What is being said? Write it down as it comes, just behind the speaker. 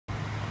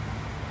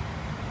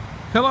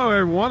Hello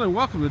everyone, and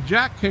welcome to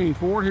Jack Kane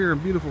Ford here in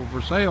beautiful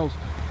Versailles,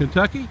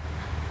 Kentucky.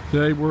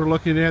 Today we're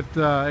looking at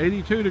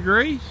 82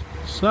 degrees,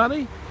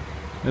 sunny,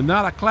 and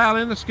not a cloud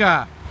in the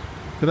sky.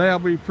 Today I'll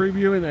be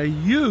previewing a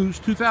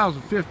used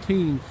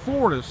 2015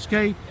 Ford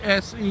Escape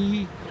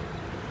SE.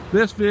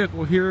 This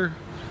vehicle here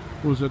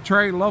was a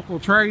local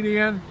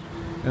trade-in,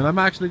 and I'm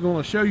actually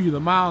going to show you the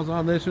miles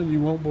on this one.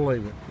 You won't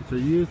believe it. It's a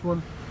used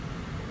one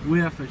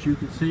with, as you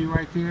can see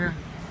right there,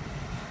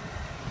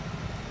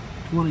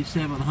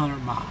 2,700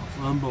 miles.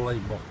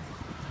 Unbelievable.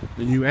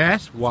 And you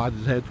ask, why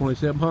does it have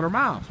 2,700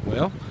 miles?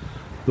 Well,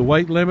 the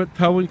weight limit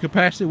towing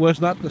capacity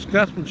was not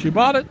discussed when she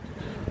bought it.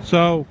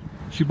 So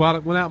she went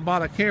out and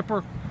bought a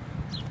camper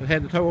that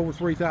had to tow over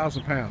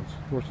 3,000 pounds.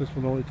 Of course, this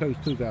one only tows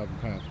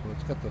 2,000 pounds, but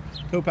it's got the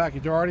tow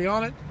package already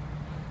on it.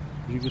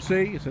 As you can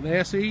see, it's an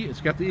SE.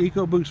 It's got the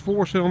Ecoboost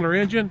 4-cylinder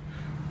engine.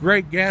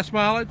 Great gas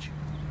mileage.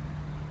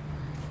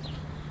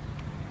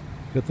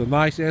 Got the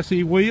nice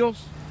SE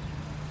wheels.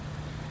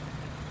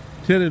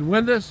 Tinted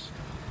windows.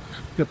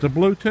 Got the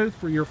Bluetooth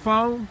for your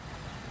phone.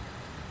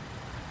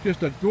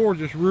 Just a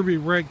gorgeous ruby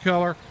red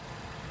color.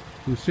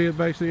 You see it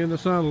basically in the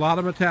sun. A lot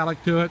of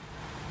metallic to it.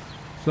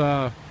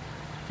 So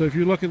if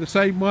you're looking to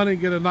save money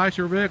and get a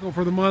nicer vehicle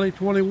for the money,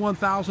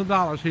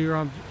 $21,000 here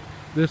on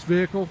this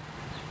vehicle.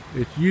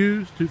 It's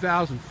used,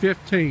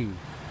 2015.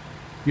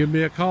 Give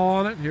me a call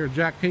on it here at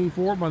Jack Kane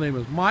Ford. My name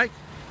is Mike.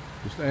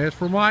 Just ask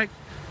for Mike.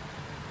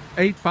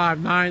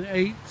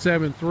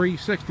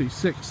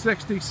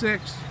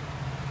 8598-736666.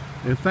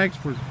 And thanks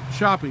for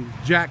shopping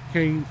Jack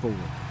Kane Ford.